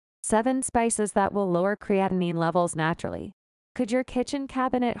7 spices that will lower creatinine levels naturally. Could your kitchen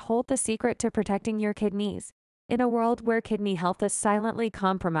cabinet hold the secret to protecting your kidneys? In a world where kidney health is silently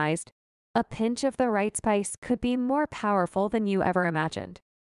compromised, a pinch of the right spice could be more powerful than you ever imagined.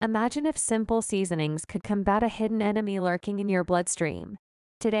 Imagine if simple seasonings could combat a hidden enemy lurking in your bloodstream.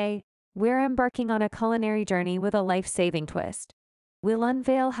 Today, we're embarking on a culinary journey with a life-saving twist. We'll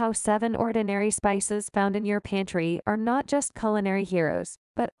unveil how 7 ordinary spices found in your pantry are not just culinary heroes,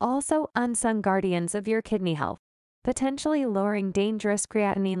 but also unsung guardians of your kidney health, potentially lowering dangerous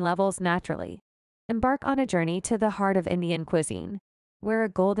creatinine levels naturally. Embark on a journey to the heart of Indian cuisine, where a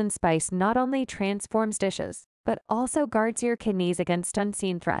golden spice not only transforms dishes, but also guards your kidneys against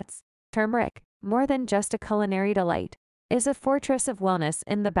unseen threats. Turmeric, more than just a culinary delight, is a fortress of wellness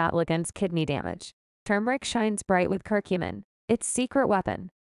in the battle against kidney damage. Turmeric shines bright with curcumin, its secret weapon,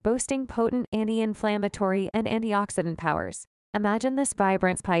 boasting potent anti-inflammatory and antioxidant powers. Imagine this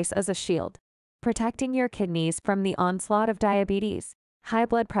vibrant spice as a shield, protecting your kidneys from the onslaught of diabetes, high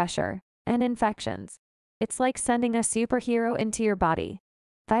blood pressure, and infections. It's like sending a superhero into your body,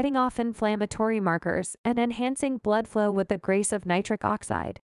 fighting off inflammatory markers and enhancing blood flow with the grace of nitric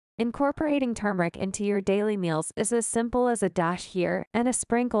oxide. Incorporating turmeric into your daily meals is as simple as a dash here and a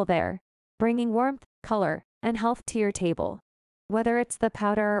sprinkle there, bringing warmth, color, and health to your table. Whether it's the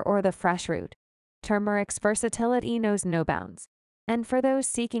powder or the fresh root, turmeric's versatility knows no bounds. And for those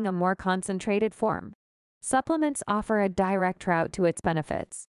seeking a more concentrated form, supplements offer a direct route to its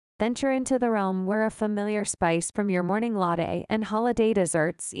benefits. Venture into the realm where a familiar spice from your morning latte and holiday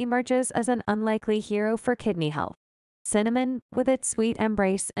desserts emerges as an unlikely hero for kidney health. Cinnamon, with its sweet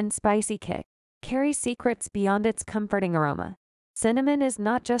embrace and spicy kick, carries secrets beyond its comforting aroma. Cinnamon is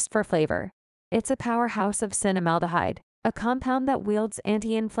not just for flavor. It's a powerhouse of cinnamaldehyde, a compound that wields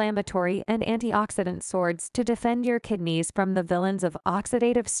anti-inflammatory and antioxidant swords to defend your kidneys from the villains of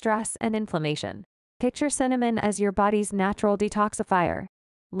oxidative stress and inflammation. Picture cinnamon as your body's natural detoxifier,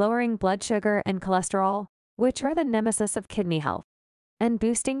 lowering blood sugar and cholesterol, which are the nemesis of kidney health, and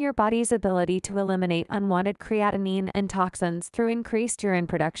boosting your body's ability to eliminate unwanted creatinine and toxins through increased urine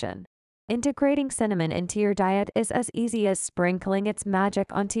production. Integrating cinnamon into your diet is as easy as sprinkling its magic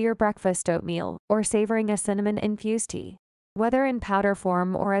onto your breakfast oatmeal or savoring a cinnamon-infused tea. Whether in powder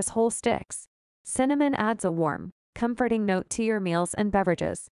form or as whole sticks, cinnamon adds a warm, comforting note to your meals and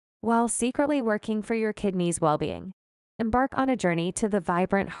beverages, while secretly working for your kidneys' well-being. Embark on a journey to the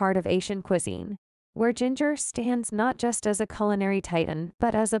vibrant heart of Asian cuisine, where ginger stands not just as a culinary titan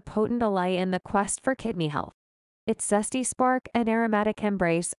but as a potent ally in the quest for kidney health. Its zesty spark and aromatic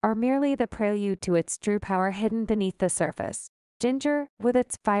embrace are merely the prelude to its true power hidden beneath the surface. Ginger, with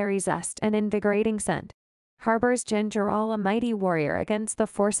its fiery zest and invigorating scent, harbors gingerol, a mighty warrior against the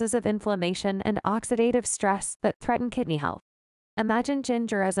forces of inflammation and oxidative stress that threaten kidney health. Imagine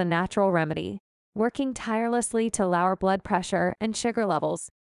ginger as a natural remedy, working tirelessly to lower blood pressure and sugar levels,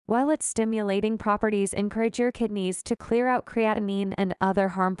 while its stimulating properties encourage your kidneys to clear out creatinine and other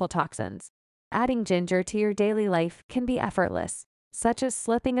harmful toxins. Adding ginger to your daily life can be effortless, such as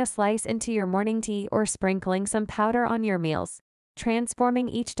slipping a slice into your morning tea or sprinkling some powder on your meals, transforming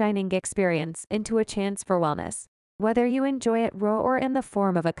each dining experience into a chance for wellness. Whether you enjoy it raw or in the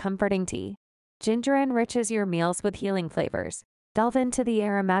form of a comforting tea, ginger enriches your meals with healing flavors. Delve into the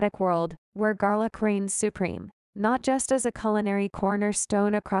aromatic world, where garlic reigns supreme, not just as a culinary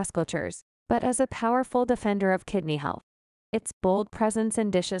cornerstone across cultures, but as a powerful defender of kidney health. Its bold presence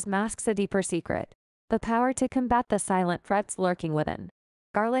in dishes masks a deeper secret: the power to combat the silent threats lurking within.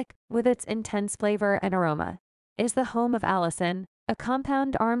 Garlic, with its intense flavor and aroma, is the home of allicin, a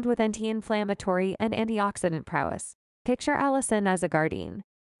compound armed with anti-inflammatory and antioxidant prowess. Picture allicin as a guardian,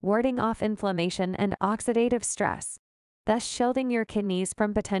 warding off inflammation and oxidative stress, thus shielding your kidneys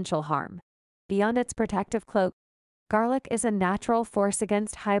from potential harm. Beyond its protective cloak, garlic is a natural force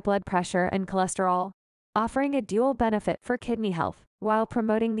against high blood pressure and cholesterol, offering a dual benefit for kidney health while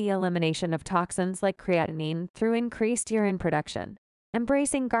promoting the elimination of toxins like creatinine through increased urine production.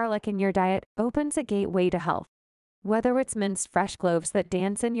 Embracing garlic in your diet opens a gateway to health. Whether it's minced fresh cloves that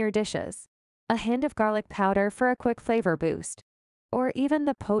dance in your dishes, a hint of garlic powder for a quick flavor boost, or even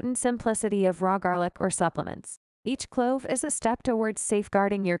the potent simplicity of raw garlic or supplements, each clove is a step towards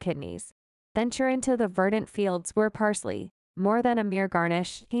safeguarding your kidneys. Venture into the verdant fields where parsley, more than a mere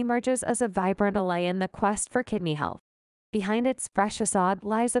garnish, emerges as a vibrant ally in the quest for kidney health. Behind its fresh facade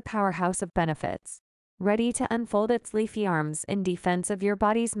lies a powerhouse of benefits, ready to unfold its leafy arms in defense of your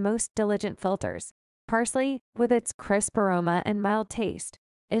body's most diligent filters. Parsley, with its crisp aroma and mild taste,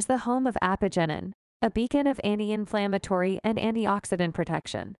 is the home of apigenin, a beacon of anti-inflammatory and antioxidant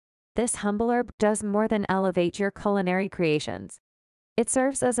protection. This humble herb does more than elevate your culinary creations. It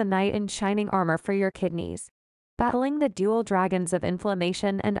serves as a knight in shining armor for your kidneys, battling the dual dragons of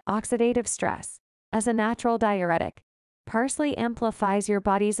inflammation and oxidative stress. As a natural diuretic, parsley amplifies your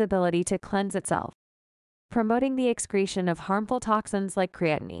body's ability to cleanse itself, promoting the excretion of harmful toxins like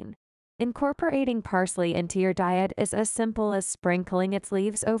creatinine. Incorporating parsley into your diet is as simple as sprinkling its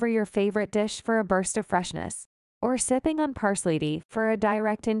leaves over your favorite dish for a burst of freshness, or sipping on parsley tea for a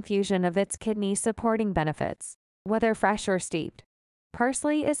direct infusion of its kidney-supporting benefits. Whether fresh or steeped,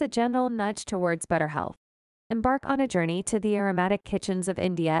 parsley is a gentle nudge towards better health. Embark on a journey to the aromatic kitchens of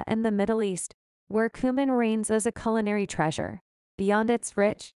India and the Middle East, where cumin reigns as a culinary treasure. Beyond its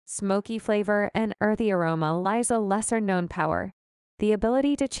rich, smoky flavor and earthy aroma lies a lesser-known power: the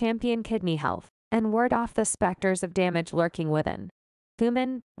ability to champion kidney health and ward off the specters of damage lurking within.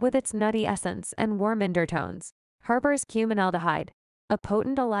 Cumin, with its nutty essence and warm undertones, harbors cuminaldehyde, a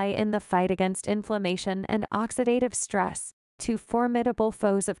potent ally in the fight against inflammation and oxidative stress, two formidable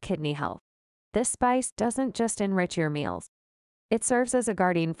foes of kidney health. This spice doesn't just enrich your meals. It serves as a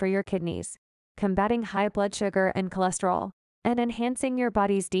guardian for your kidneys, combating high blood sugar and cholesterol, and enhancing your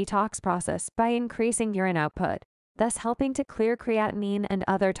body's detox process by increasing urine output, thus helping to clear creatinine and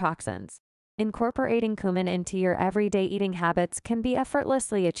other toxins. Incorporating cumin into your everyday eating habits can be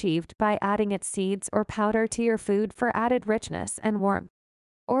effortlessly achieved by adding its seeds or powder to your food for added richness and warmth,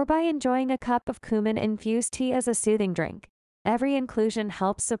 or by enjoying a cup of cumin-infused tea as a soothing drink. Every inclusion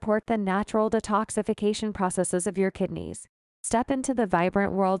helps support the natural detoxification processes of your kidneys. Step into the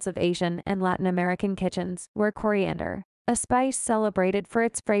vibrant worlds of Asian and Latin American kitchens, where coriander, a spice celebrated for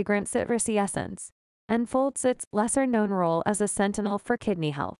its fragrant citrusy essence, unfolds its lesser-known role as a sentinel for kidney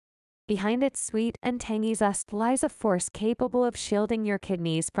health. Behind its sweet and tangy zest lies a force capable of shielding your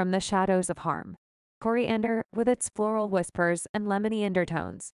kidneys from the shadows of harm. Coriander, with its floral whispers and lemony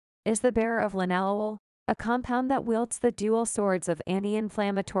undertones, is the bearer of linalool, a compound that wields the dual swords of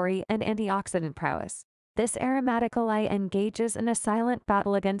anti-inflammatory and antioxidant prowess. This aromatic ally engages in a silent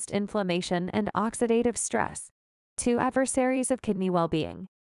battle against inflammation and oxidative stress, two adversaries of kidney well-being.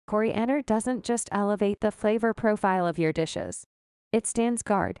 Coriander doesn't just elevate the flavor profile of your dishes. It stands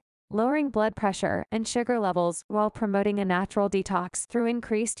guard, lowering blood pressure and sugar levels while promoting a natural detox through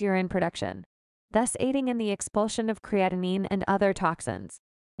increased urine production, thus aiding in the expulsion of creatinine and other toxins.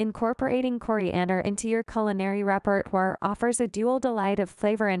 Incorporating coriander into your culinary repertoire offers a dual delight of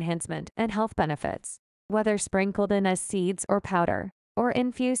flavor enhancement and health benefits. Whether sprinkled in as seeds or powder, or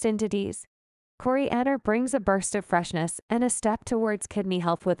infused into teas, coriander brings a burst of freshness and a step towards kidney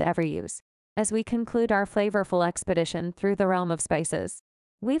health with every use. As we conclude our flavorful expedition through the realm of spices,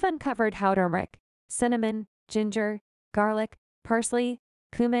 we've uncovered how turmeric, cinnamon, ginger, garlic, parsley,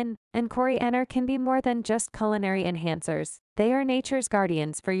 cumin, and coriander can be more than just culinary enhancers. They are nature's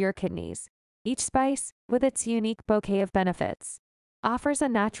guardians for your kidneys. Each spice, with its unique bouquet of benefits, offers a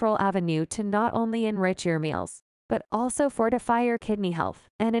natural avenue to not only enrich your meals, but also fortify your kidney health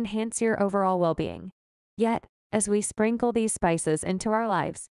and enhance your overall well-being. Yet, as we sprinkle these spices into our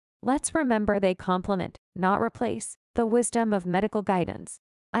lives, let's remember they complement, not replace, the wisdom of medical guidance.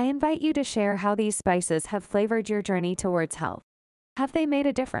 I invite you to share how these spices have flavored your journey towards health. Have they made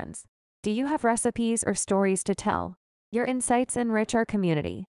a difference? Do you have recipes or stories to tell? Your insights enrich our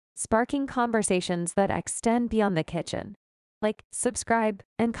community, sparking conversations that extend beyond the kitchen. Like, subscribe,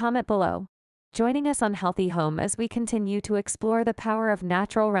 and comment below, joining us on Healthy Home as we continue to explore the power of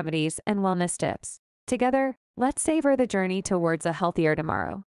natural remedies and wellness tips. Together, let's savor the journey towards a healthier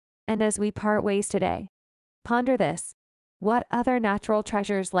tomorrow. And as we part ways today, ponder this: what other natural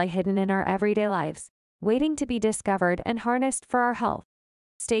treasures lie hidden in our everyday lives, waiting to be discovered and harnessed for our health?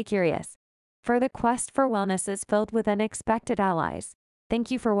 Stay curious, for the quest for wellness is filled with unexpected allies. Thank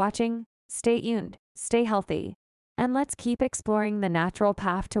you for watching. Stay tuned, stay healthy, and let's keep exploring the natural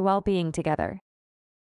path to well-being together.